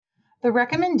The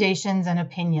recommendations and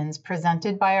opinions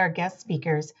presented by our guest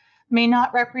speakers may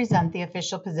not represent the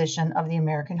official position of the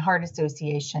American Heart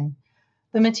Association.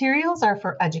 The materials are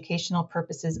for educational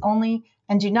purposes only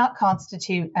and do not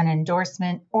constitute an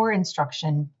endorsement or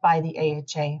instruction by the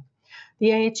AHA.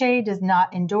 The AHA does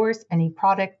not endorse any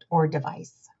product or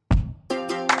device.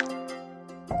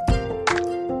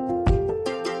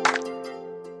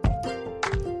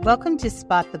 Welcome to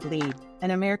Spot the Bleed, an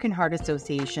American Heart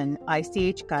Association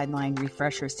ICH Guideline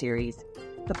Refresher Series,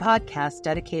 the podcast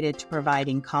dedicated to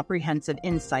providing comprehensive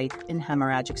insight in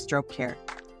hemorrhagic stroke care.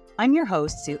 I'm your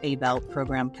host, Sue Abel,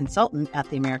 Program Consultant at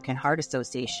the American Heart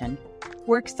Association.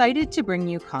 We're excited to bring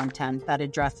you content that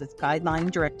addresses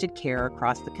guideline-directed care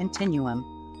across the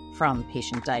continuum, from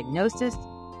patient diagnosis,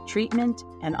 treatment,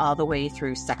 and all the way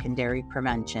through secondary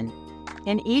prevention.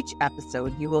 In each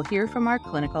episode, you will hear from our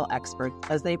clinical experts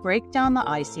as they break down the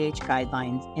ICH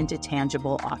guidelines into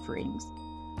tangible offerings.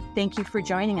 Thank you for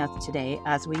joining us today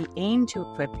as we aim to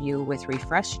equip you with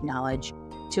refreshed knowledge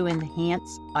to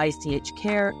enhance ICH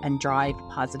care and drive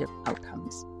positive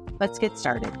outcomes. Let's get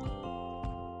started.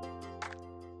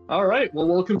 All right. Well,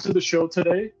 welcome to the show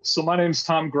today. So my name's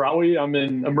Tom Growie. I'm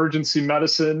an emergency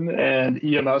medicine and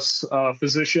EMS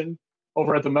physician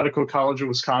over at the Medical College of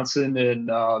Wisconsin in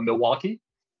Milwaukee.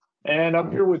 And I'm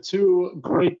here with two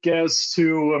great guests,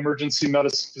 two emergency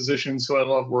medicine physicians who I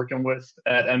love working with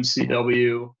at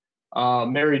MCW,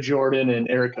 Mary Jordan and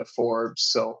Erica Forbes.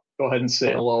 So go ahead and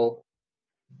say hello.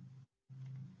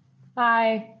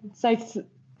 Hi, it's nice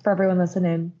for everyone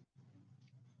listening.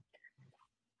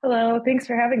 Hello, thanks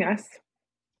for having us.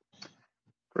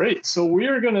 Great. So we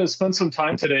are going to spend some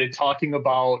time today talking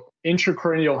about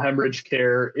intracranial hemorrhage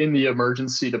care in the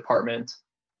emergency department.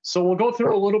 So we'll go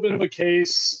through a little bit of a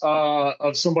case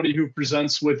of somebody who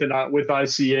presents with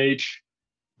ICH.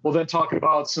 We'll then talk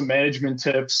about some management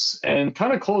tips and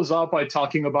kind of close out by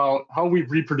talking about how we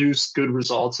reproduce good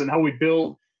results and how we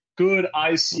build good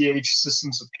ICH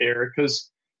systems of care.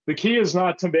 Because the key is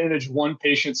not to manage one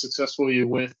patient successfully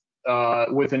with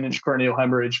an intracranial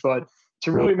hemorrhage, but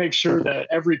to really make sure that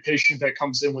every patient that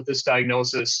comes in with this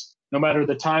diagnosis, no matter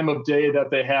the time of day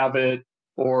that they have it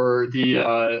or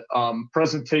the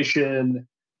presentation,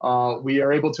 we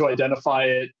are able to identify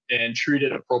it and treat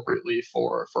it appropriately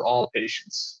for all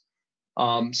patients.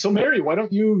 So Mary, why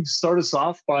don't you start us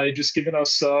off by just giving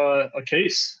us a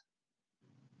case?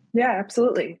 Yeah,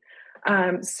 absolutely.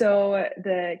 So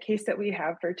the case that we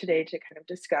have for today to kind of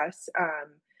discuss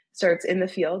starts in the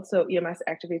field. So EMS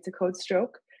activates a code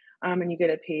stroke. And you get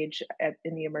a page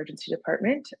in the emergency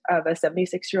department of a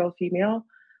 76-year-old female,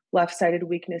 left-sided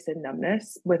weakness and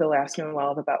numbness with a last known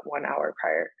well of about 1 hour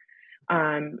prior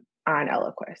on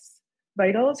Eliquis.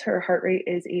 Vitals, her heart rate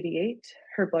is 88.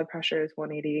 Her blood pressure is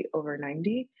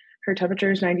 180/90. Her temperature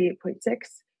is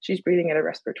 98.6. She's breathing at a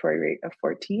respiratory rate of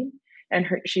 14, and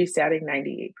she's statting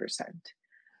 98%.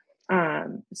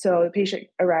 So the patient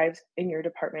arrives in your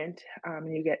department,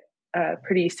 and you get a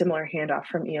pretty similar handoff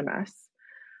from EMS.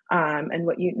 And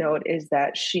what you note is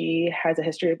that she has a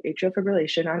history of atrial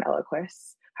fibrillation on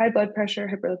Eliquis, high blood pressure,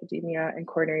 hyperlipidemia, and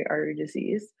coronary artery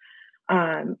disease.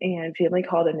 And family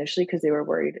called initially because they were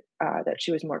worried that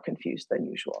she was more confused than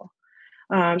usual.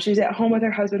 She was at home with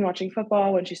her husband watching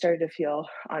football when she started to feel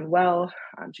unwell.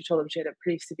 She told him she had a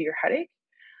pretty severe headache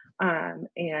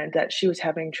and that she was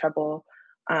having trouble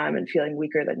and feeling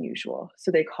weaker than usual.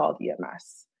 So they called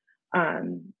EMS.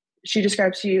 She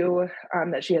describes to you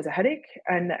that she has a headache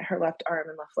and that her left arm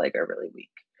and left leg are really weak.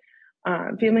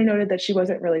 Family noted that she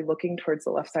wasn't really looking towards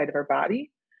the left side of her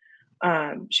body.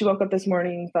 She woke up this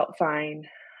morning, felt fine,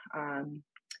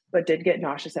 but did get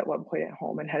nauseous at one point at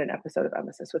home and had an episode of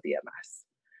emesis with EMS.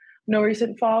 No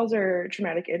recent falls or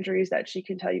traumatic injuries that she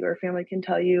can tell you or family can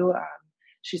tell you.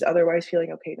 She's otherwise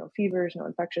feeling okay, no fevers, no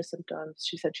infectious symptoms.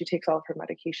 She said she takes all of her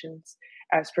medications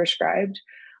as prescribed.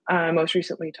 Most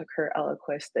recently took her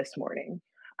Eliquis this morning,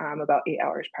 about 8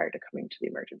 hours prior to coming to the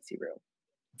emergency room.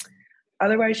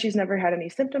 Otherwise, she's never had any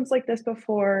symptoms like this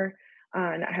before.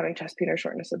 Not having chest pain or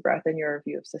shortness of breath, and your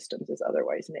review of systems is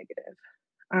otherwise negative.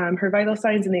 Her vital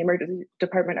signs in the emergency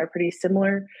department are pretty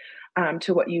similar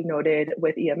to what you noted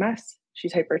with EMS.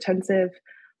 She's hypertensive,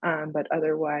 but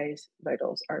otherwise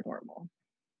vitals are normal.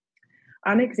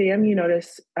 On exam, you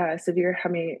notice severe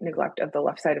hemi-neglect of the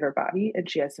left side of her body, and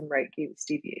she has some right gaze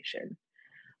deviation.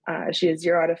 She has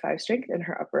 0 out of 5 strength in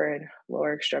her upper and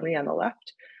lower extremity on the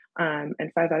left, and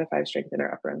 5 out of 5 strength in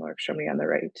her upper and lower extremity on the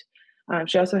right.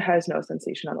 She also has no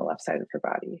sensation on the left side of her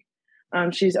body.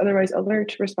 She's otherwise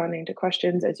alert, responding to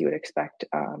questions as you would expect,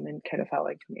 and kind of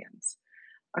following commands.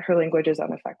 Her language is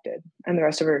unaffected, and the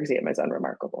rest of her exam is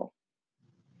unremarkable.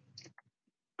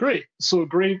 Great. So a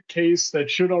great case that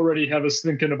should already have us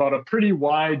thinking about a pretty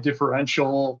wide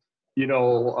differential,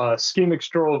 ischemic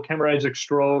stroke, hemorrhagic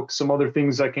stroke, some other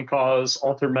things that can cause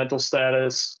altered mental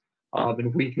status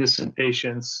and weakness in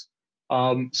patients.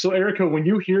 So Erica, when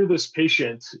you hear this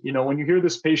patient, when you hear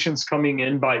this patient's coming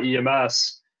in by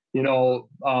EMS,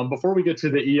 before we get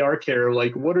to the ER care,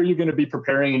 like what are you going to be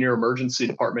preparing in your emergency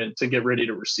department to get ready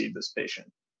to receive this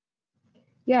patient?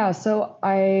 Yeah, so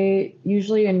I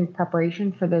usually, in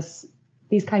preparation for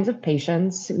these kinds of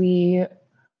patients, we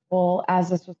will, as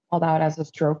this was called out as a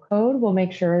stroke code, we'll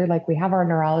make sure like we have our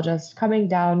neurologist coming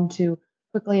down to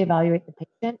quickly evaluate the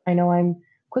patient. I know I'm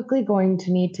quickly going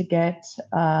to need to get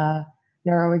a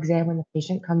neuro exam when the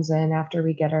patient comes in after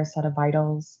we get our set of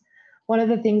vitals. One of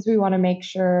the things we want to make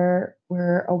sure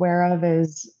we're aware of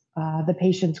is the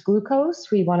patient's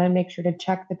glucose. We want to make sure to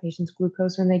check the patient's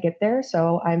glucose when they get there.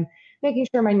 So I'm making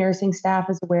sure my nursing staff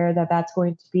is aware that that's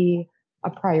going to be a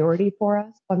priority for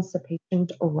us once the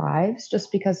patient arrives,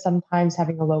 just because sometimes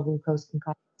having a low glucose can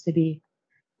cause us to be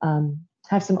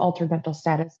have some altered mental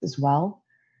status as well.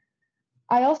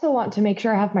 I also want to make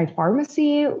sure I have my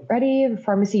pharmacy ready, the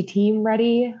pharmacy team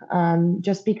ready,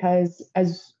 just because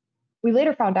as we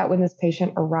later found out when this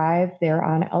patient arrived, they're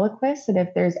on Eliquis, and if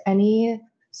there's any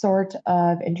sort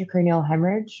of intracranial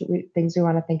hemorrhage, things we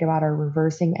want to think about are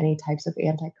reversing any types of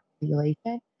anticoagulation.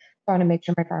 So I want to make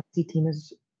sure my pharmacy team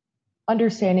is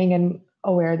understanding and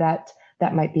aware that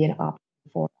that might be an option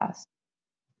for us.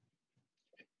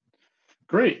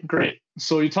 Great.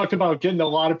 So you talked about getting a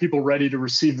lot of people ready to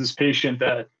receive this patient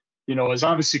that, is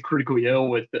obviously critically ill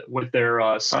with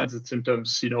their signs and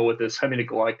symptoms, with this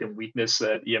hemorrhagic and weakness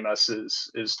that EMS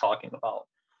is talking about.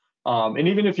 And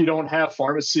even if you don't have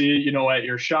pharmacy, at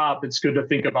your shop, it's good to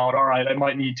think about, all right, I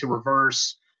might need to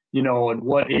reverse, and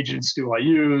what agents do I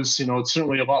use? It's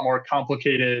certainly a lot more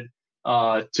complicated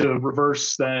to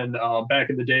reverse than back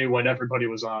in the day when everybody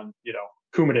was on,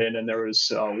 Coumadin, and there was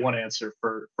one answer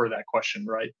for that question,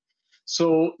 right?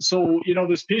 So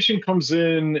this patient comes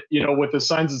in, with the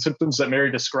signs and symptoms that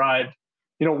Mary described.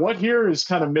 What here is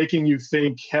kind of making you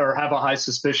think or have a high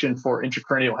suspicion for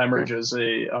intracranial hemorrhage as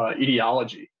a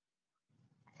etiology?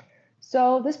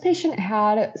 So this patient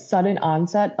had sudden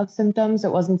onset of symptoms.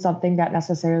 It wasn't something that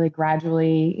necessarily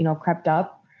gradually, crept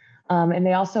up. And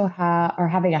they also are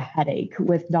having a headache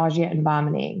with nausea and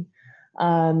vomiting.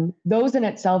 Those in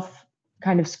itself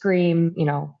kind of scream,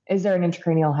 is there an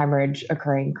intracranial hemorrhage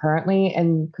occurring currently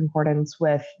in concordance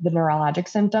with the neurologic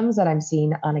symptoms that I'm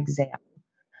seeing on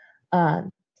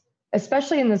exam?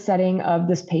 Especially in the setting of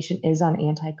this patient is on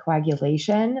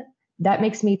anticoagulation, that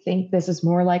makes me think this is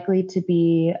more likely to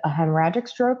be a hemorrhagic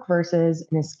stroke versus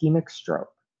an ischemic stroke.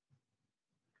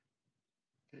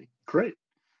 Okay, great.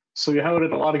 So you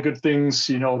highlighted a lot of good things,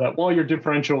 that while your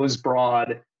differential is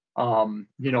broad,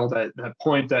 that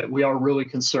point that we are really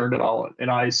concerned about an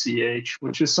ICH,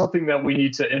 which is something that we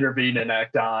need to intervene and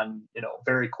act on,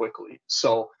 very quickly.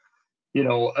 So,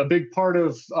 a big part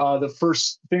of the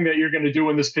first thing that you're going to do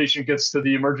when this patient gets to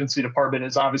the emergency department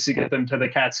is obviously get them to the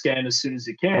CAT scan as soon as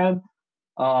you can.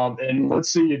 And let's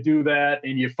say you do that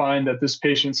and you find that this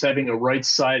patient's having a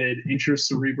right-sided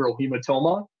intracerebral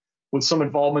hematoma with some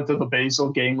involvement of the basal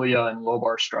ganglia and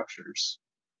lobar structures.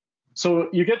 So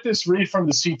you get this read from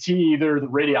the CT, either the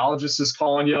radiologist is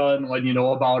calling you and letting you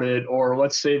know about it, or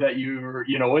let's say that you're,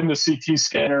 in the CT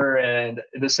scanner and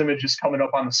this image is coming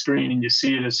up on the screen and you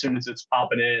see it as soon as it's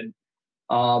popping in.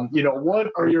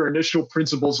 What are your initial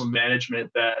principles of management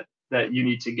that you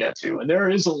need to get to? And there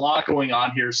is a lot going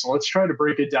on here. So let's try to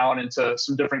break it down into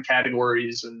some different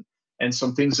categories and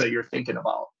some things that you're thinking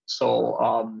about.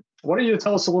 So why don't you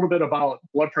tell us a little bit about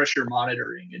blood pressure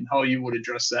monitoring and how you would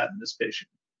address that in this patient?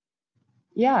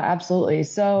 Yeah, absolutely.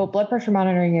 So blood pressure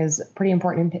monitoring is pretty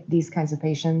important in these kinds of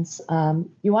patients.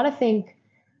 You want to think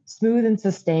smooth and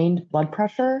sustained blood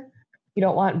pressure. You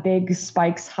don't want big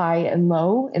spikes high and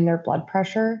low in their blood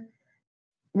pressure.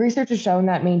 Research has shown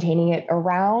that maintaining it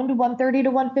around 130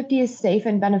 to 150 is safe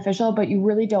and beneficial, but you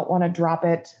really don't want to drop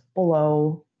it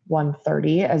below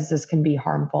 130 as this can be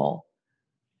harmful.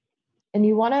 And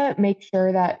you want to make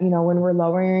sure that, when we're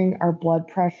lowering our blood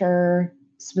pressure,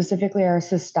 specifically our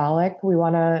systolic, we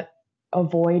want to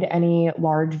avoid any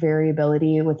large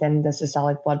variability within the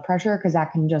systolic blood pressure because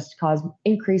that can just cause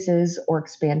increases or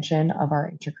expansion of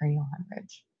our intracranial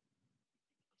hemorrhage.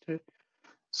 Okay.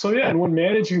 So yeah, and when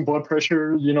managing blood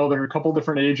pressure, there are a couple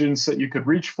different agents that you could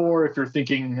reach for if you're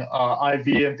thinking IV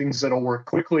and things that'll work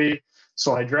quickly.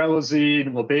 So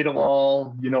hydralazine,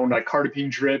 labetalol,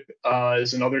 nicardipine drip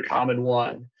is another common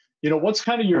one. What's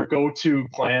kind of your go-to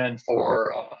plan for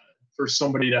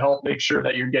somebody to help make sure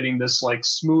that you're getting this like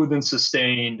smooth and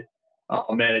sustained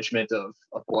management of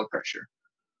blood pressure?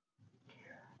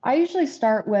 I usually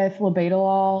start with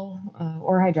labetalol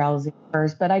or hydralazine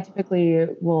first, but I typically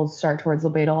will start towards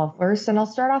labetalol first, and I'll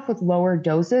start off with lower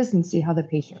doses and see how the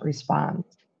patient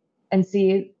responds, and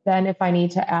see then if I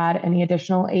need to add any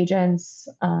additional agents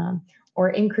or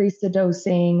increase the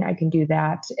dosing. I can do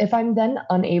that. If I'm then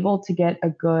unable to get a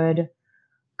good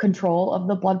control of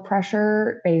the blood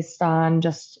pressure based on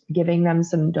just giving them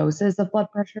some doses of blood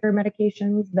pressure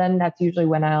medications, then that's usually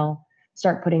when I'll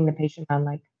start putting the patient on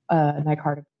like a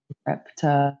nicardipine drip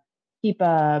to keep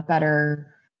a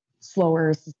better,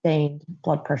 slower, sustained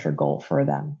blood pressure goal for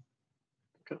them.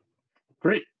 Okay,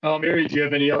 great. Mary, do you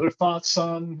have any other thoughts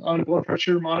on blood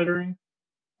pressure monitoring?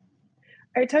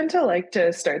 I tend to like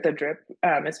to start the drip,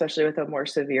 especially with a more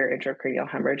severe intracranial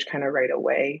hemorrhage, kind of right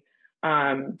away.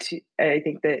 I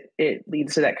think that it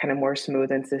leads to that kind of more smooth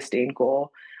and sustained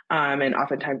goal. And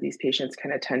oftentimes these patients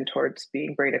kind of tend towards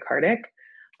being bradycardic.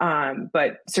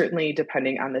 But certainly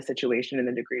depending on the situation and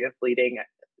the degree of bleeding,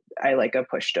 I like a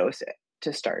push dose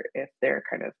to start if they're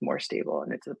kind of more stable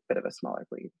and it's a bit of a smaller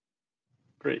bleed.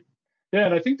 Great. Yeah,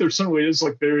 and I think there certainly is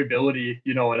like variability,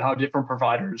 and how different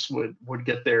providers would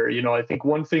get there. I think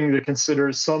one thing to consider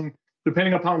is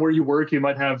depending upon where you work, you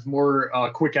might have more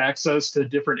quick access to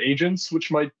different agents,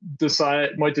 which might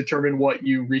determine what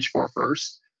you reach for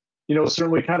first.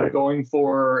 Certainly kind of going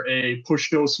for a push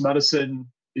dose medicine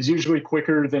is usually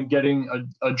quicker than getting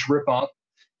a drip up,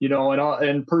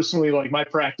 and personally, like my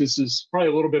practice is probably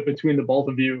a little bit between the both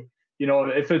of you.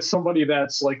 If it's somebody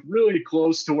that's like really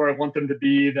close to where I want them to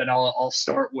be, then I'll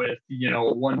start with,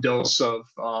 one dose of,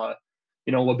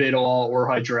 labetalol or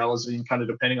hydralazine, kind of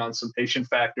depending on some patient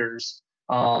factors.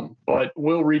 But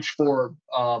we'll reach for,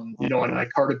 an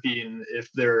nicardipine if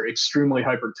they're extremely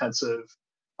hypertensive.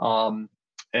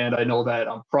 And I know that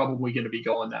I'm probably going to be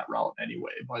going that route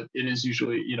anyway, but it is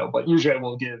usually, but usually I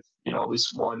will give, at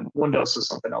least one dose of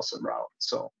something else en route.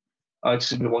 So,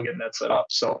 excuse me, while getting that set up.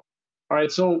 So, all right,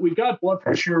 so we got blood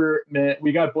pressure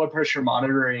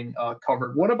monitoring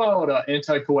covered. What about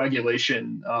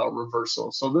anticoagulation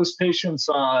reversal? So this patient's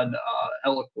on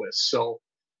Eliquis. So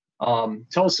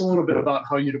tell us a little bit about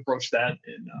how you'd approach that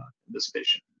in this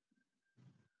patient.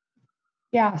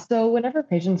 Yeah, so whenever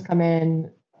patients come in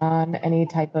on any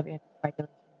type of anticoagulation,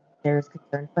 there's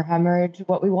concern for hemorrhage,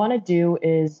 what we want to do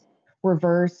is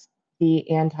reverse the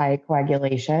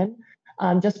anticoagulation,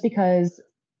 just because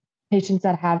patients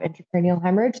that have intracranial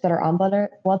hemorrhage that are on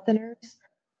blood thinners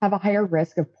have a higher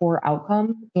risk of poor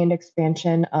outcome and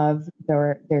expansion of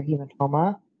their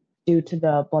hematoma due to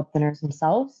the blood thinners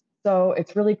themselves. So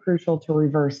it's really crucial to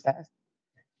reverse this.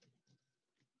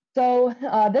 So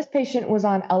this patient was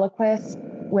on Eliquis,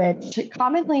 which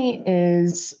commonly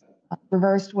is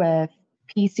reversed with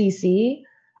PCC,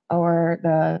 or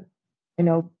the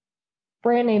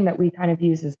brand name that we kind of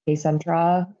use is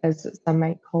Kcentra, as some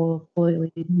might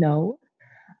colloquially know.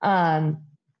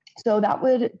 So that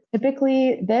would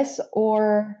typically, this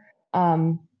or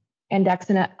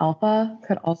andexanet alpha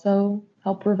could also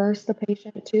help reverse the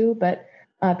patient too, but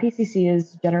PCC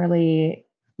is generally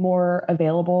more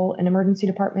available in emergency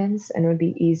departments and would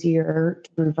be easier to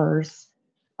reverse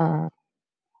and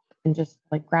just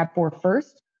like grab for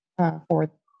first for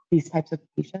these types of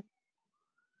patients.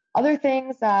 Other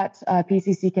things that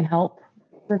PCC can help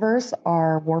reverse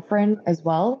are warfarin as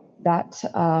well. That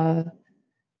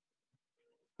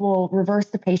will reverse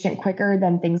the patient quicker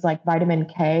than things like vitamin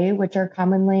K, which are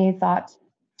commonly thought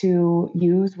to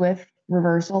use with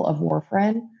reversal of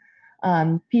warfarin.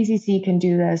 PCC can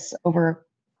do this over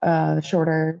a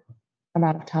shorter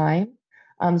amount of time.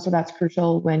 So that's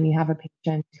crucial when you have a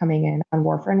patient coming in on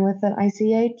warfarin with an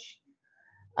ICH.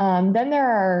 Then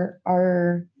there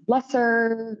are less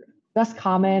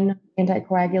common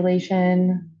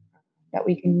anticoagulation that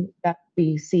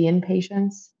we see in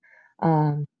patients.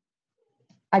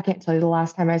 I can't tell you the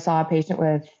last time I saw a patient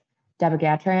with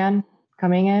dabigatran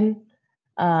coming in.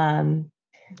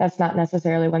 That's not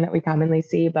necessarily one that we commonly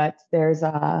see, but there's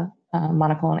a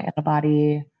monoclonal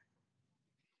antibody,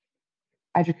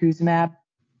 idrocuzumab,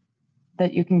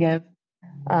 that you can give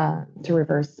to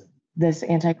reverse this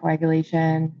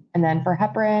anticoagulation. And then for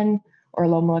heparin or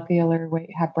low molecular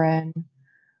weight heparin,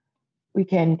 we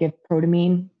can give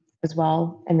protamine as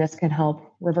well, and this can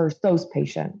help reverse those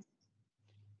patients.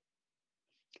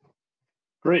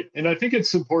 Great. And I think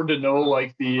it's important to know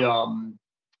like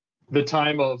the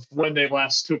time of when they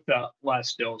last took that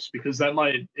last dose, because that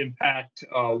might impact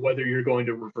whether you're going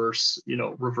to reverse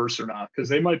or not, because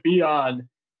they might be on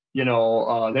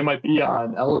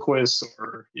Eliquis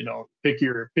or pick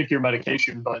your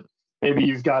medication, but maybe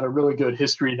you've got a really good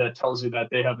history that tells you that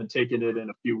they haven't taken it in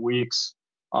a few weeks.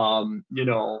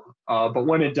 But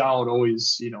when in doubt,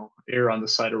 always, err on the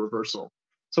side of reversal.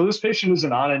 So this patient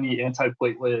isn't on any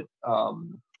antiplatelet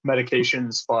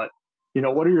medications, but,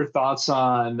 what are your thoughts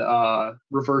on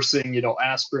reversing,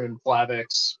 aspirin,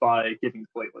 Plavix by giving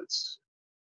platelets?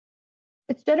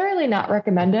 It's generally not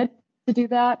recommended to do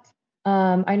that.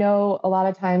 I know a lot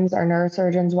of times our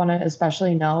neurosurgeons want to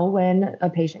especially know when a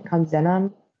patient comes in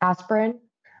on aspirin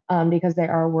because they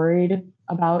are worried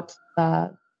about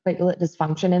platelet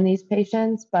dysfunction in these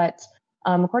patients. But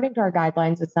according to our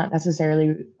guidelines, it's not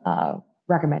necessarily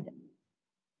recommended.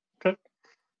 Okay.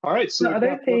 All right. So the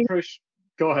other thing,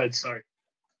 go ahead. Sorry.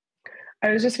 I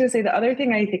was just going to say the other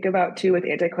thing I think about too with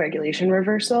anticoagulation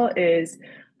reversal is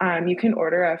you can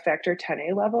order a factor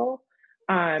 10A level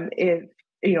if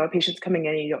a patient's coming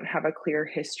in and you don't have a clear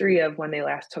history of when they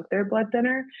last took their blood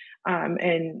thinner.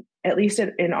 And at least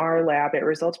in our lab, it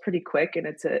results pretty quick, and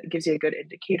it gives you a good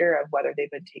indicator of whether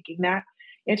they've been taking that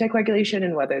anticoagulation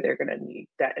and whether they're going to need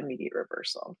that immediate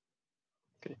reversal.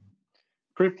 Okay.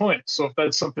 Great point. So if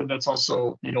that's something that's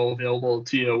also, available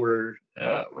to you where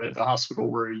at the hospital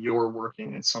where you're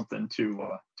working, it's something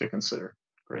to consider.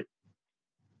 Great.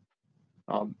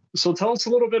 So tell us a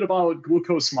little bit about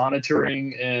glucose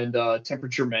monitoring and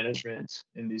temperature management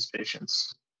in these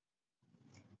patients.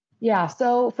 Yeah,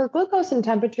 so for glucose and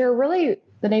temperature, really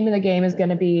the name of the game is going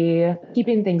to be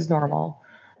keeping things normal.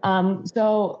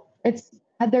 So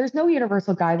there's no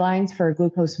universal guidelines for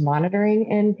glucose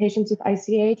monitoring in patients with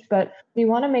ICH, but we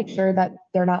want to make sure that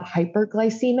they're not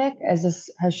hyperglycemic, as this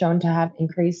has shown to have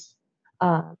increased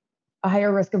a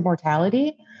higher risk of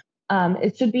mortality.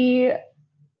 It should be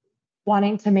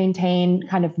wanting to maintain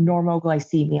kind of normal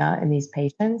glycemia in these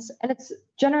patients. And it's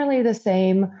generally the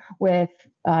same with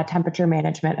temperature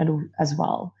management as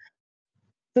well.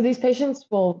 So these patients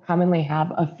will commonly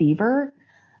have a fever,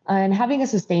 and having a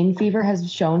sustained fever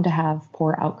has shown to have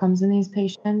poor outcomes in these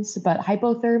patients, but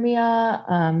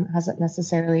hypothermia hasn't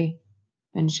necessarily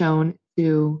been shown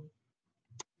to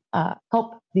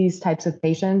help these types of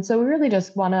patients. So we really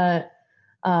just want to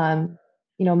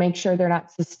make sure they're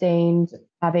not sustained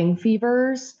having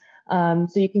fevers. So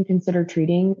you can consider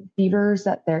treating fevers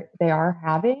that they are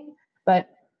having. But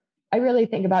I really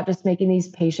think about just making these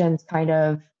patients kind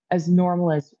of as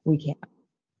normal as we can.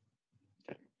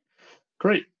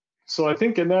 Great. So I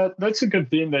think, and that's a good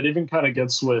theme that even kind of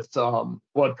gets with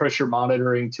blood pressure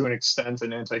monitoring to an extent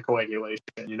and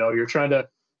anticoagulation. You're trying to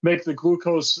make the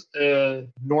glucose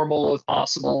normal as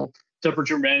possible,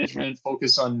 temperature management,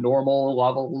 focus on normal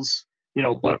levels,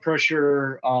 blood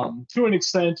pressure to an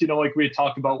extent, like we had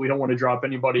talked about, we don't want to drop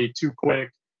anybody too quick,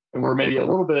 and we're maybe a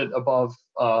little bit above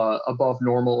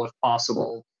normal if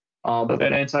possible. But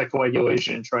then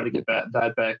anticoagulation, trying to get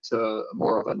that back to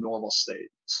more of a normal state.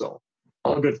 So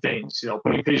all good things,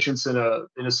 putting patients in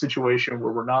a situation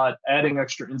where we're not adding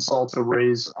extra insult to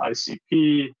raise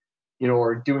ICP,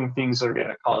 or doing things that are going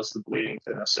to cause the bleeding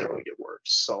to necessarily get worse.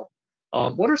 So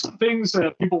what are some things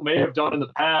that people may have done in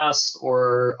the past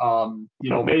or,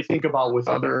 may think about with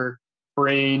other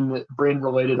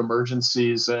brain-related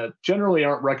emergencies that generally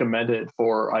aren't recommended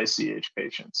for ICH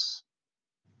patients?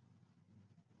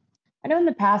 I know in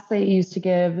the past they used to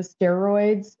give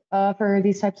steroids for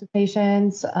these types of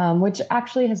patients, which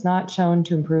actually has not shown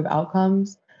to improve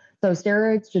outcomes. So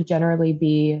steroids should generally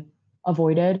be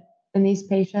avoided in these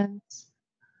patients.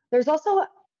 There's also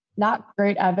not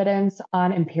great evidence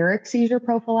on empiric seizure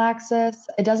prophylaxis.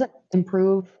 It doesn't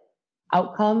improve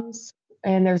outcomes,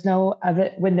 and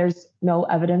when there's no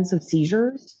evidence of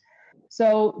seizures.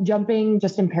 So jumping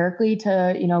just empirically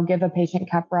to, give a patient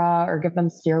Keppra or give them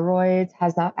steroids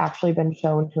has not actually been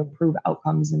shown to improve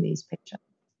outcomes in these patients.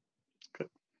 Okay.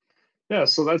 Yeah,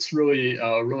 so that's really,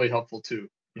 really helpful too.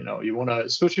 You want to,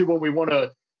 especially when we want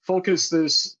to focus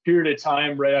this period of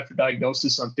time right after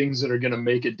diagnosis on things that are going to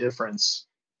make a difference.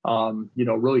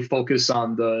 Really focus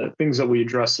on the things that we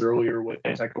addressed earlier with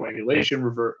anticoagulation,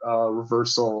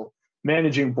 reversal,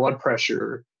 managing blood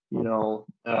pressure.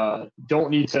 Don't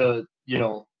need to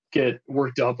get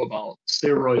worked up about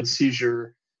steroids,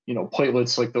 seizure,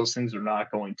 platelets. Like those things are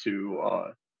not going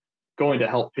to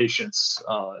help patients,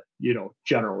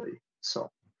 generally. So,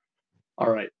 all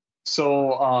right.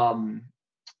 So,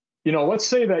 let's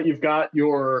say that you've got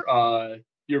your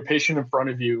patient in front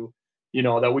of you,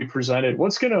 that we presented.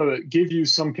 What's going to give you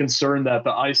some concern that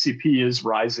the ICP is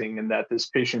rising and that this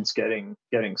patient's getting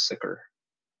sicker?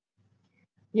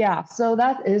 Yeah, so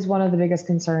that is one of the biggest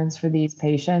concerns for these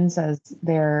patients as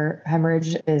their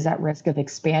hemorrhage is at risk of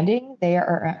expanding. They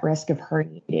are at risk of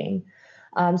herniating.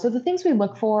 So the things we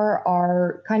look for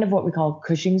are kind of what we call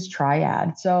Cushing's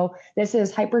triad. So this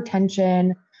is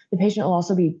hypertension, The patient will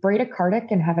also be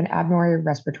bradycardic and have an abnormal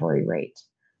respiratory rate.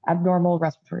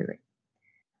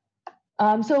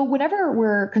 So whenever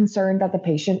we're concerned that the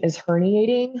patient is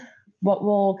herniating, what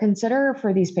we'll consider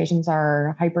for these patients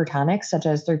are hypertonics, such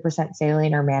as 3%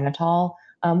 saline or mannitol.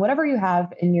 Whatever you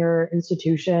have in your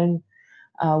institution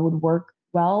would work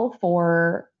well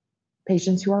for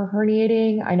patients who are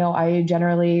herniating. I know I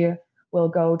generally will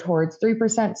go towards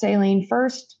 3% saline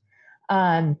first,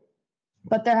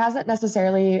 but there hasn't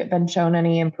necessarily been shown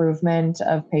any improvement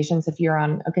of patients if you're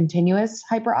on a continuous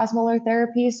hyperosmolar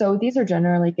therapy. So these are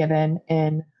generally given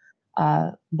in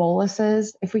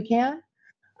boluses if we can.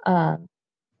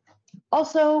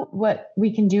 Also, what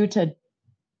we can do to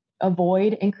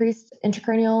avoid increased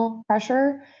intracranial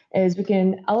pressure is we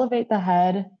can elevate the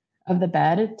head of the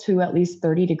bed to at least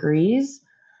 30 degrees.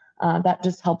 That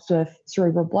just helps with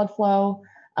cerebral blood flow.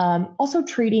 Also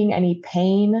treating any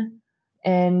pain.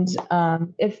 And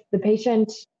if the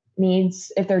patient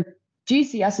if their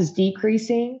GCS is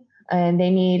decreasing and they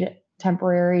need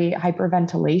temporary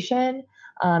hyperventilation,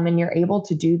 and you're able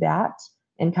to do that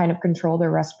and kind of control their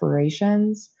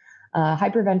respirations,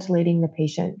 hyperventilating the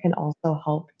patient can also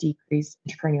help decrease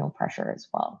intracranial pressure as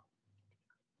well.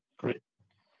 Great.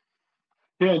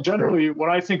 Yeah, generally, what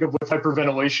I think of with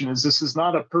hyperventilation is this is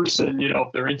not a person,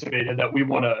 if they're intubated, that we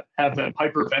want to have them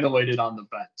hyperventilated on the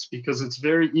vent, because it's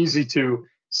very easy to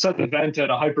set the vent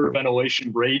at a hyperventilation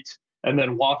rate and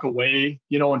then walk away,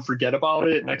 and forget about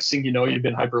it. Next thing you know, you've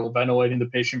been hyperventilating the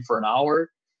patient for an hour.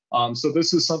 So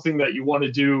this is something that you want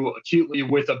to do acutely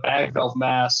with a bag valve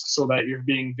mask, so that you're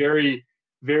being very,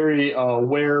 very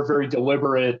aware, very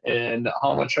deliberate in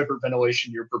how much hyperventilation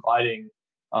you're providing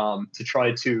to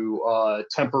try to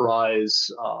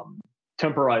temporize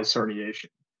herniation.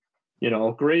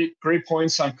 Great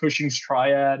points on Cushing's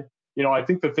triad. I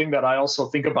think the thing that I also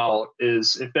think about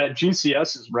is if that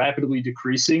GCS is rapidly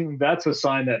decreasing, that's a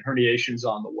sign that herniation's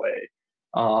on the way.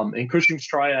 And Cushing's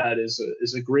triad is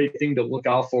a great thing to look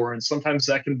out for, and sometimes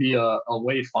that can be a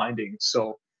late finding.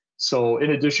 So in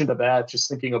addition to that, just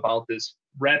thinking about this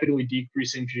rapidly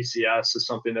decreasing GCS is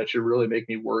something that should really make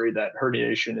me worry that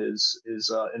herniation is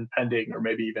impending or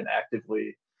maybe even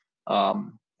actively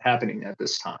happening at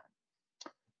this time.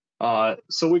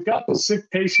 So we've got the sick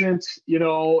patient,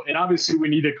 and obviously we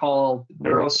need to call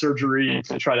neurosurgery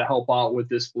to try to help out with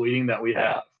this bleeding that we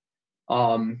have.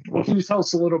 What can you tell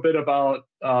us a little bit about,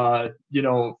 from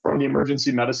the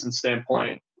emergency medicine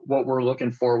standpoint, what we're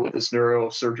looking for with this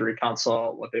neurosurgery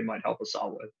consult, what they might help us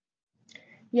out with?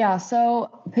 Yeah,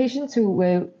 so patients who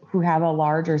have a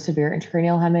large or severe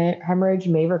intracranial hemorrhage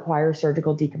may require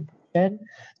surgical decompression.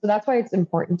 So that's why it's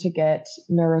important to get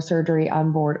neurosurgery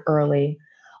on board early.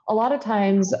 A lot of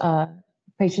times,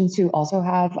 patients who also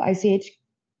have ICH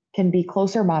can be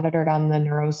closer monitored on the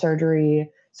neurosurgery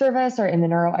service or in the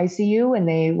neuro ICU, and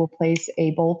they will place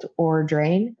a bolt or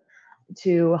drain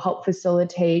to help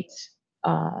facilitate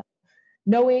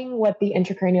knowing what the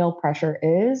intracranial pressure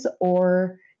is,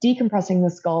 or decompressing the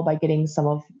skull by getting some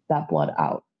of that blood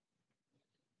out.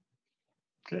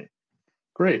 Okay,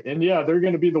 great. And yeah, they're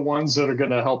going to be the ones that are going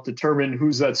to help determine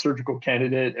who's that surgical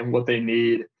candidate and what they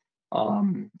need.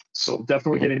 So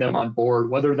definitely getting them on board,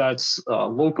 whether that's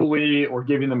locally or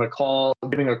giving a call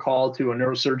to a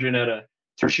neurosurgeon at a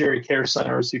tertiary care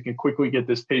center, so you can quickly get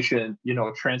this patient,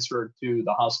 transferred to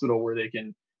the hospital where they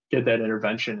can get that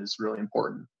intervention is really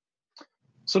important.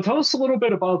 So tell us a little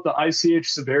bit about the ICH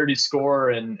severity score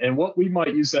and what we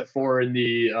might use that for in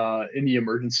the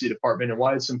emergency department, and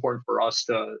why it's important for us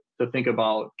to think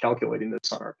about calculating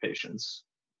this on our patients.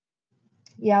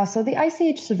 Yeah, so the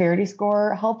ICH severity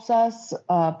score helps us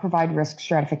provide risk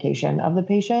stratification of the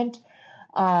patient.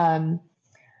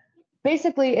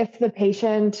 Basically, if the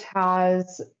patient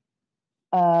has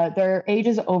their age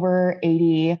is over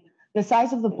 80, the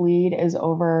size of the bleed is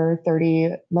over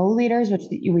 30 milliliters, which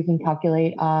we can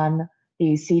calculate on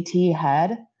the CT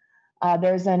head.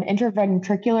 There's an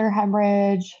intraventricular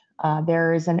hemorrhage.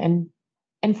 There's an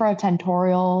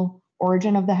infratentorial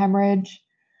origin of the hemorrhage,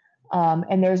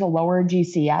 and there's a lower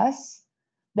GCS.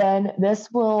 Then this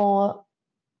will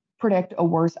predict a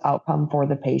worse outcome for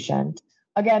the patient.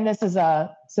 Again, this is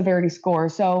a severity score,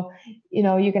 so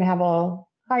you can have a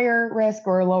higher risk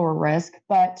or a lower risk,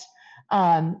 but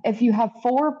if you have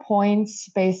 4 points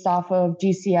based off of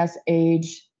GCS,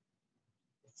 age,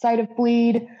 site of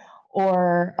bleed,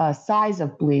 or size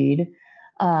of bleed,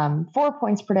 4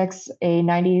 points predicts a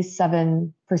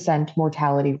 97%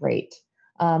 mortality rate.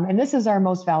 And this is our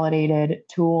most validated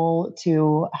tool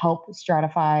to help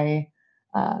stratify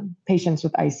patients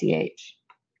with ICH.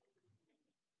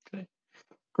 Okay,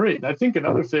 great. I think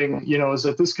another thing, is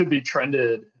that this could be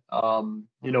trended a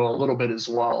little bit as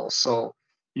well. So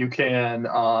you can,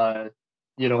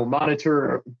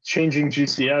 monitor changing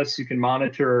GCS. You can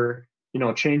monitor,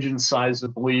 change in size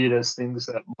of bleed as things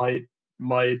that might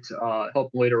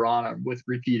help later on with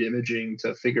repeat imaging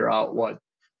to figure out what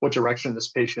direction this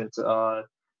patient,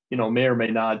 may or may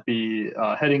not be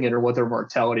heading in, or what their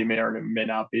mortality may or may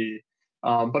not be.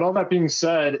 But all that being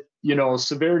said,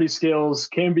 severity scales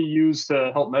can be used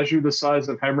to help measure the size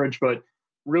of hemorrhage, but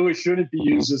really shouldn't be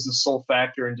used as the sole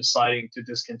factor in deciding to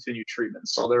discontinue treatment.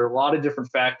 So there are a lot of different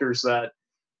factors that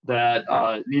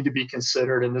need to be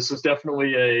considered, and this is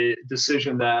definitely a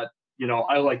decision that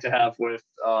I like to have with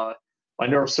my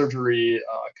neurosurgery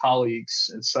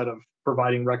colleagues, instead of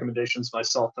providing recommendations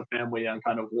myself to family on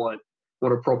kind of what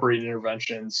appropriate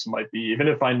interventions might be, even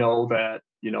if I know that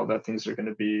that things are going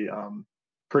to be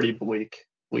pretty bleak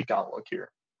outlook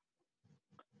here.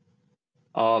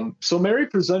 So Mary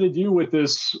presented you with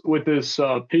this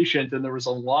patient, and there was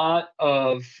a lot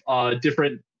of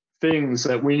different things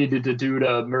that we needed to do to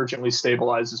emergently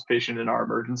stabilize this patient in our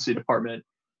emergency department.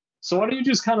 So why don't you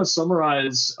just kind of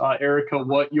summarize, Erica,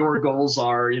 what your goals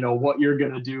are, what you're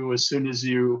going to do as soon as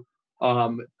you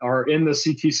are in the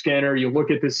CT scanner, you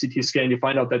look at this CT scan, you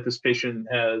find out that this patient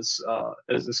has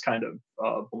this kind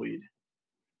of bleed.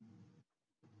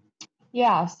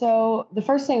 Yeah, so the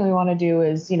first thing we want to do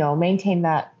is, maintain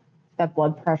that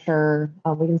blood pressure.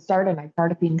 We can start a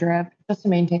nicardipine drip just to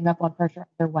maintain that blood pressure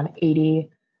under 180.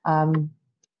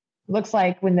 Looks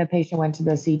like when the patient went to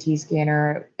the CT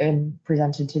scanner and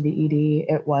presented to the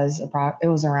ED, it was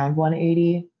around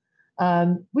 180.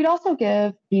 We'd also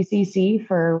give BCC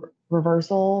for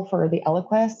reversal for the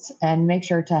Eliquis and make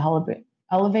sure to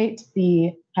elevate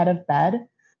the head of bed.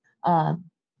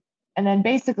 And then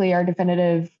basically our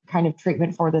definitive kind of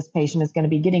treatment for this patient is going to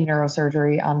be getting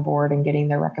neurosurgery on board and getting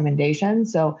their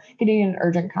recommendations. So getting an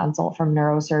urgent consult from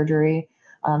neurosurgery,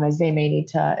 as they may need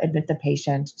to admit the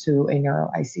patient to a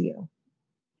neuro ICU.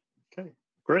 Okay,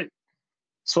 great.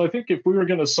 So I think if we were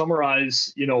going to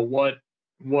summarize,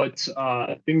 what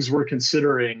things we're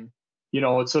considering,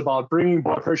 it's about bringing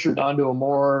blood pressure down to a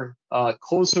more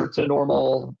closer to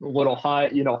normal, a little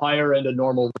high, higher end of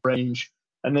normal range,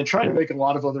 and then try to make a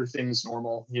lot of other things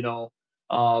normal.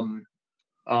 Even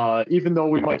though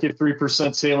we might get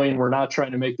 3% saline, we're not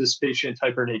trying to make this patient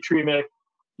hypernatremic.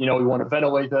 We want to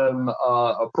ventilate them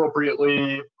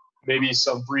appropriately, maybe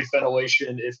some brief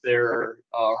ventilation if they're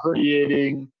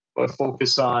herniating, but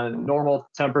focus on normal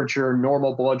temperature,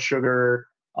 normal blood sugar,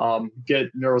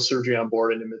 get neurosurgery on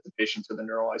board and admit the patient to the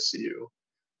neuro ICU.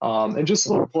 And just a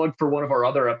little plug for one of our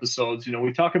other episodes,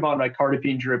 we talk about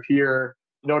nicardipine drip here.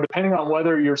 Depending on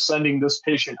whether you're sending this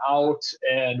patient out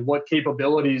and what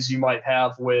capabilities you might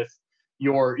have with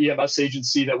your EMS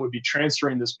agency that would be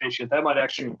transferring this patient, that might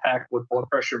actually impact what blood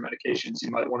pressure medications you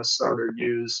might want to start or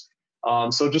use.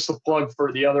 So just a plug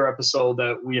for the other episode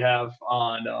that we have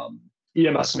on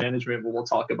EMS management, where we'll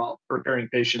talk about preparing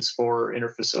patients for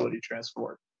interfacility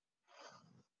transport.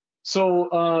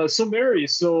 So Mary,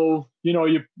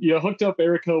 you hooked up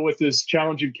Erica with this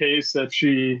challenging case that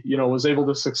she, was able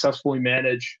to successfully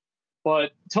manage.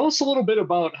 But tell us a little bit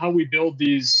about how we build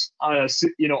these,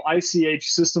 ICH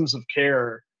systems of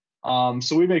care.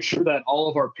 So we make sure that all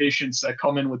of our patients that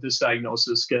come in with this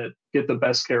diagnosis get the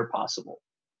best care possible.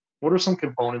 What are some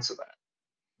components of that?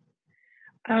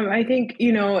 I think,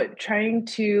 trying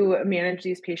to manage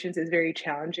these patients is very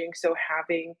challenging. So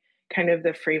having kind of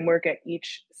the framework at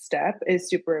each step is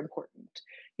super important.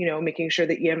 Making sure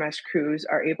that EMS crews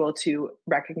are able to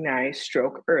recognize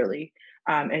stroke early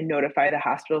and notify the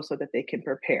hospital so that they can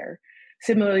prepare.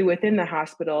 Similarly, within the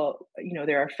hospital,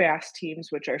 there are FAST teams,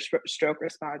 which are stroke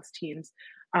response teams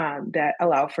that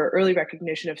allow for early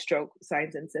recognition of stroke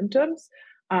signs and symptoms,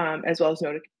 as well as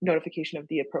notification of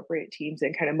the appropriate teams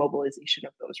and kind of mobilization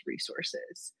of those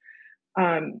resources.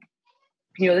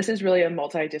 This is really a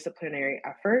multidisciplinary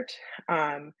effort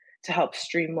to help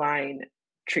streamline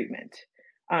treatment.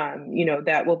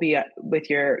 That will be with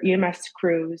your EMS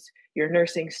crews, your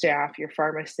nursing staff, your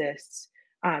pharmacists,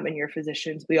 and your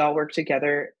physicians. We all work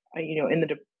together, in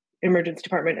the emergency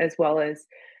department as well as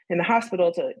in the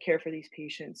hospital to care for these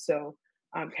patients. So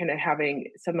kind of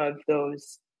having some of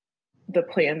the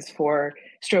plans for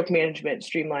stroke management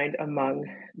streamlined among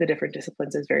the different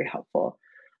disciplines is very helpful.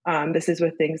 This is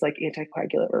with things like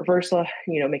anticoagulant reversal,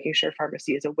 making sure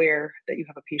pharmacy is aware that you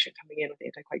have a patient coming in with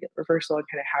anticoagulant reversal and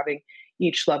kind of having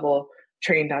each level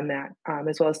trained on that,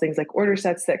 as well as things like order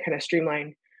sets that kind of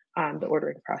streamline the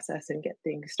ordering process and get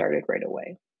things started right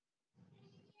away.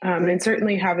 And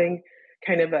certainly having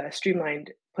kind of a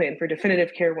streamlined plan for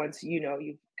definitive care once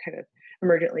you've kind of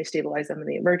emergently stabilized them in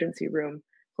the emergency room,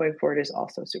 going forward is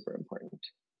also super important.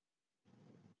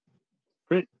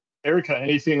 Great. Erica,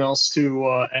 anything else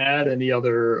to add? Any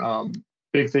other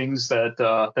big things that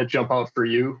that jump out for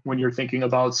you when you're thinking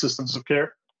about systems of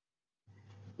care?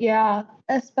 Yeah,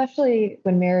 especially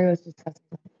when Mary was discussing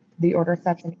the order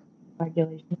sets and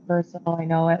regulations first. So I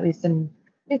know at least in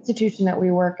the institution that we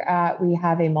work at, we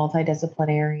have a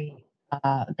multidisciplinary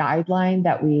guideline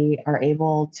that we are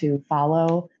able to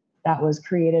follow that was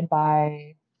created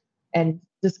by and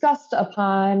discussed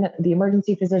upon the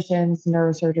emergency physicians,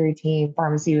 neurosurgery team,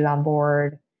 pharmacy was on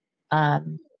board.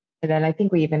 And then I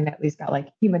think we even at least got like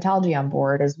hematology on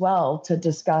board as well to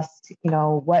discuss,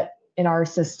 what in our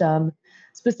system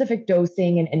specific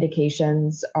dosing and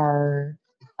indications are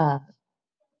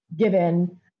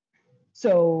given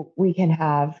so we can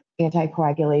have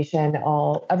anticoagulation.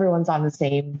 Everyone's on the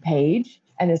same page,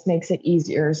 and this makes it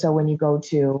easier. So when you go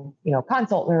to,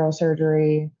 consult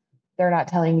neurosurgery, they're not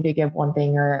telling you to give one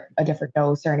thing or a different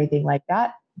dose or anything like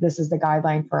that. This is the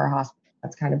guideline for our hospital.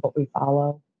 That's kind of what we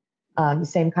follow.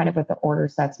 Same kind of with the order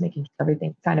sets, making sure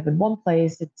everything's kind of in one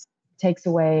place. It takes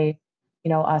away,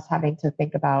 us having to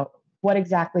think about what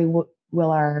exactly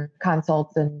will our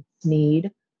consultants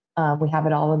need. We have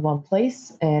it all in one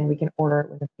place, and we can order it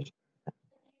with a patient.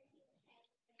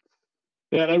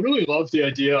 Yeah, and I really love the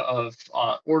idea of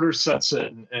order sets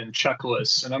and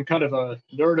checklists. And I'm kind of a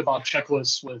nerd about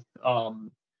checklists with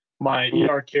my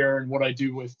ER care and what I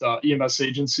do with EMS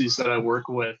agencies that I work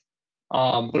with.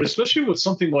 But especially with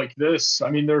something like this,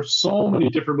 I mean, there's so many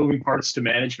different moving parts to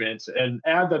management. And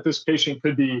add that this patient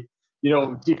could be,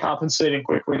 decompensating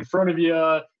quickly in front of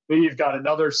you. Maybe you've got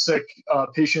another sick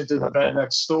patient in the bed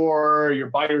next door. You're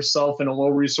by yourself in a low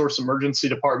resource emergency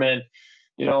department.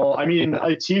 I mean,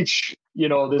 I teach,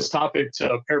 this topic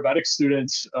to paramedic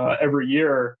students every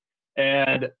year.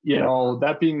 And,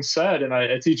 that being said, and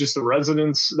I teach this to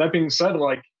residents, that being said,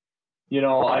 like,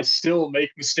 I still make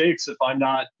mistakes if I'm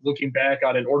not looking back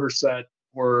on an order set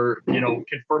or,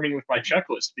 confirming with my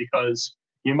checklist, because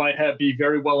you might be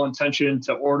very well intentioned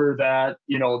to order that,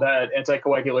 that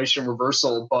anticoagulation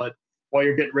reversal, but while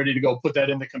you're getting ready to go put that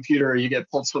in the computer, you get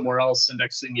pulled somewhere else. And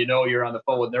next thing you know, you're on the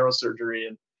phone with neurosurgery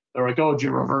and they're like, oh, did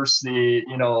you reverse the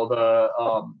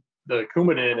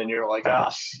Coumadin? And you're like,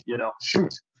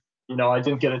 shoot, I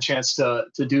didn't get a chance to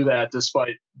do that,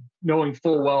 despite knowing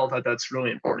full well that that's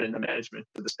really important in the management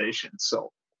for this patient.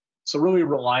 So really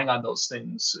relying on those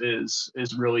things is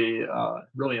really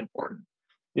really important.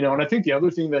 And I think the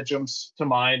other thing that jumps to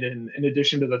mind, in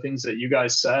addition to the things that you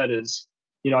guys said, is,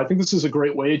 I think this is a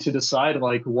great way to decide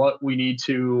like what we need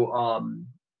to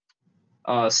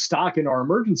stock in our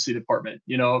emergency department.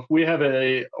 If we have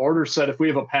a order set, if we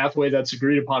have a pathway that's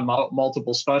agreed upon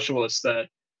multiple specialists, that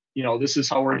this is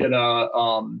how we're going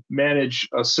to manage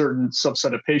a certain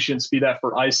subset of patients, be that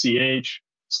for ICH,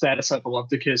 status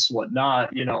epilepticus, whatnot,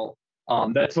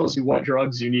 that tells you what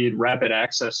drugs you need rapid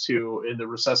access to in the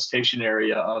resuscitation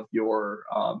area of your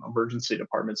emergency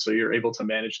department, so you're able to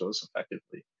manage those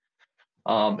effectively.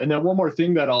 And then one more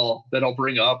thing that I'll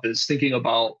bring up is thinking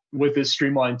about, with this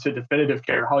streamline to definitive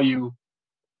care, how you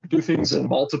do things in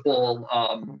multiple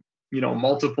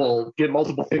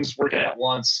things working at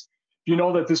once. You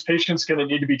know that this patient's going to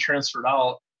need to be transferred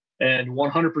out, and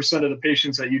 100% of the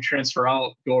patients that you transfer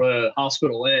out go to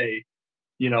hospital A.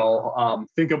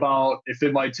 Think about if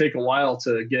it might take a while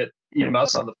to get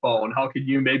EMS on the phone. How could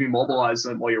you maybe mobilize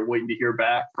them while you're waiting to hear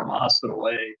back from hospital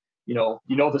A?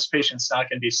 This patient's not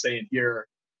going to be staying here,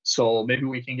 so maybe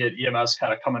we can get EMS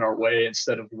kind of coming our way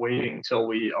instead of waiting until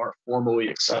we are formally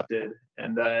accepted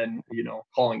and then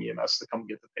calling EMS to come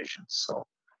get the patients. So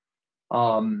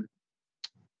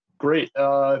great.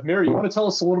 Mary, you want to tell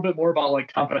us a little bit more about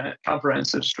like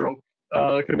comprehensive stroke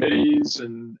committees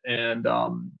and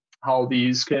how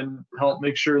these can help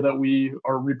make sure that we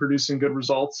are reproducing good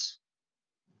results?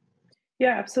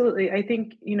 Yeah, absolutely. I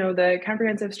think, the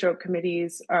comprehensive stroke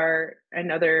committees are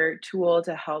another tool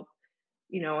to help,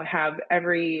 have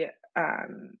every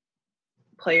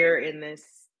player in this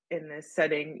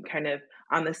setting kind of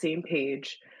on the same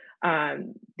page.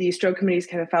 These stroke committees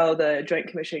kind of follow the Joint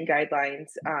Commission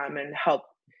guidelines and help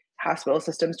hospital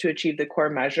systems to achieve the core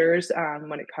measures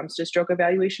when it comes to stroke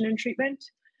evaluation and treatment,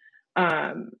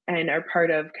 and are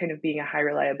part of kind of being a high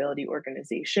reliability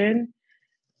organization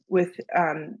with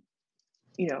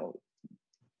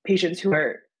patients who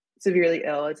are severely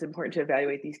ill. It's important to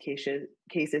evaluate these cases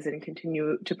and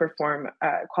continue to perform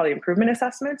quality improvement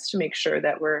assessments to make sure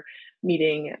that we're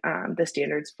meeting the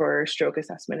standards for stroke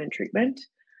assessment and treatment,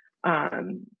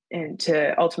 and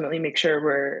to ultimately make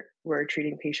sure we're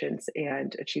treating patients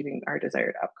and achieving our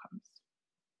desired outcomes.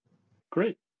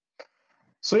 Great.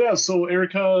 So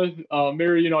Erica,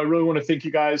 Mary, I really want to thank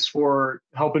you guys for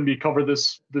helping me cover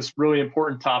this really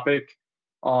important topic.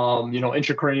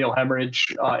 Intracranial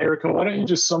hemorrhage. Erica, why don't you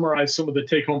just summarize some of the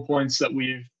take-home points that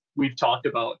we've talked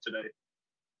about today?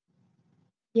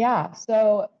 Yeah.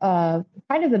 So,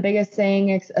 kind of the biggest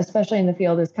thing, especially in the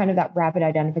field, is kind of that rapid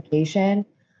identification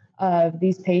of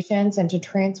these patients and to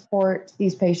transport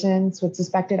these patients with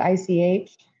suspected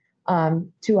ICH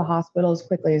to a hospital as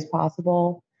quickly as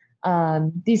possible.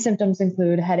 These symptoms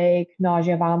include headache,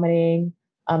 nausea, vomiting,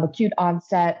 acute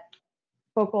onset,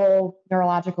 focal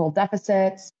neurological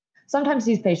deficits. Sometimes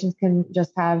these patients can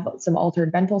just have some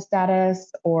altered mental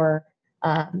status, or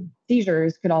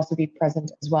seizures could also be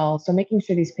present as well. So making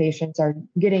sure these patients are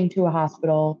getting to a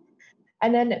hospital,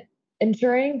 and then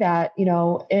ensuring that,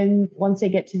 once they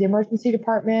get to the emergency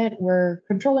department, we're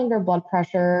controlling their blood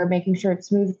pressure, making sure it's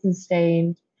smooth and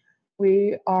sustained.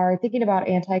 We are thinking about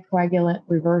anticoagulant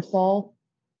reversal,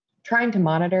 trying to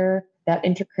monitor that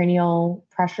intracranial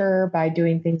pressure by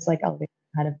doing things like elevating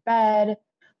out of bed,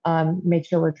 make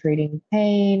sure we're treating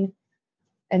pain.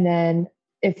 And then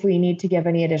if we need to give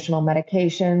any additional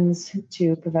medications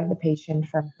to prevent the patient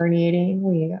from herniating,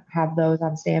 we have those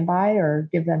on standby or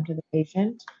give them to the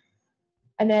patient.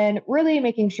 And then really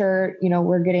making sure,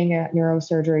 we're getting a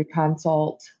neurosurgery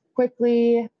consult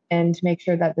quickly and to make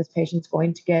sure that this patient's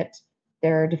going to get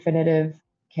their definitive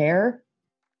care.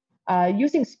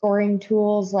 Using scoring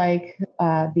tools like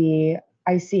the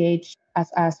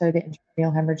ICHSS or the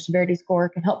intracranial hemorrhage severity score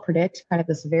can help predict kind of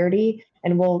the severity,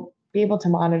 and we'll be able to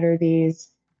monitor these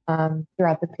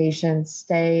throughout the patient's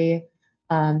stay,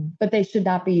 but they should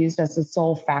not be used as the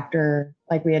sole factor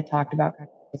like we had talked about kind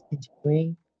of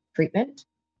discontinuing treatment.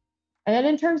 And then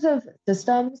in terms of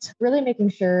systems, really making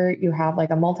sure you have like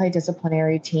a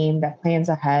multidisciplinary team that plans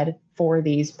ahead for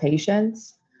these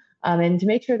patients, and to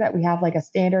make sure that we have like a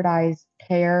standardized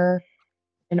care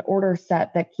and order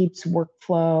set that keeps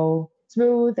workflow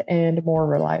smooth and more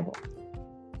reliable.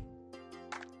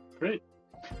 Great.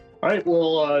 All right.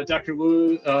 Well, Dr.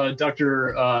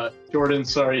 Jordan,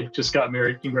 sorry, just got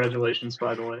married. Congratulations,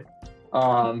 by the way.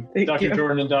 Dr.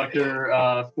 Jordan and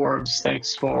Dr. Forbes,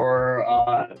 thanks for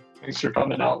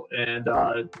coming out and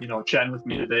chatting with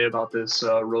me today about this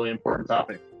really important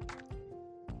topic.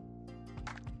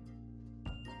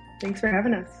 Thanks for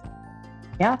having us.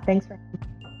 Yeah, thanks for.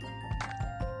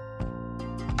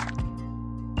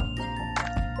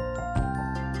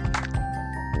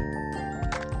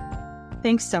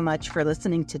 Thanks so much for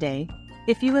listening today.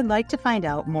 If you would like to find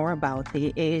out more about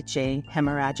the AHA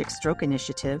Hemorrhagic Stroke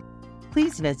Initiative,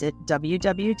 please visit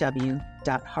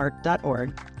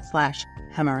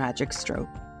www.heart.org/hemorrhagic stroke.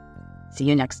 See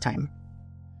you next time.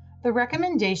 The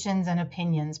recommendations and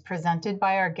opinions presented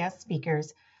by our guest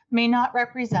speakers may not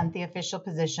represent the official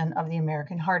position of the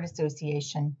American Heart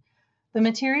Association. The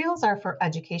materials are for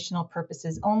educational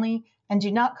purposes only and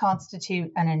do not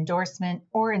constitute an endorsement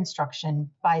or instruction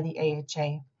by the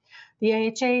AHA. The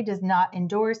AHA does not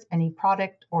endorse any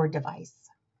product or device.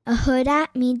 A Huda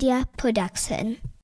Media Production.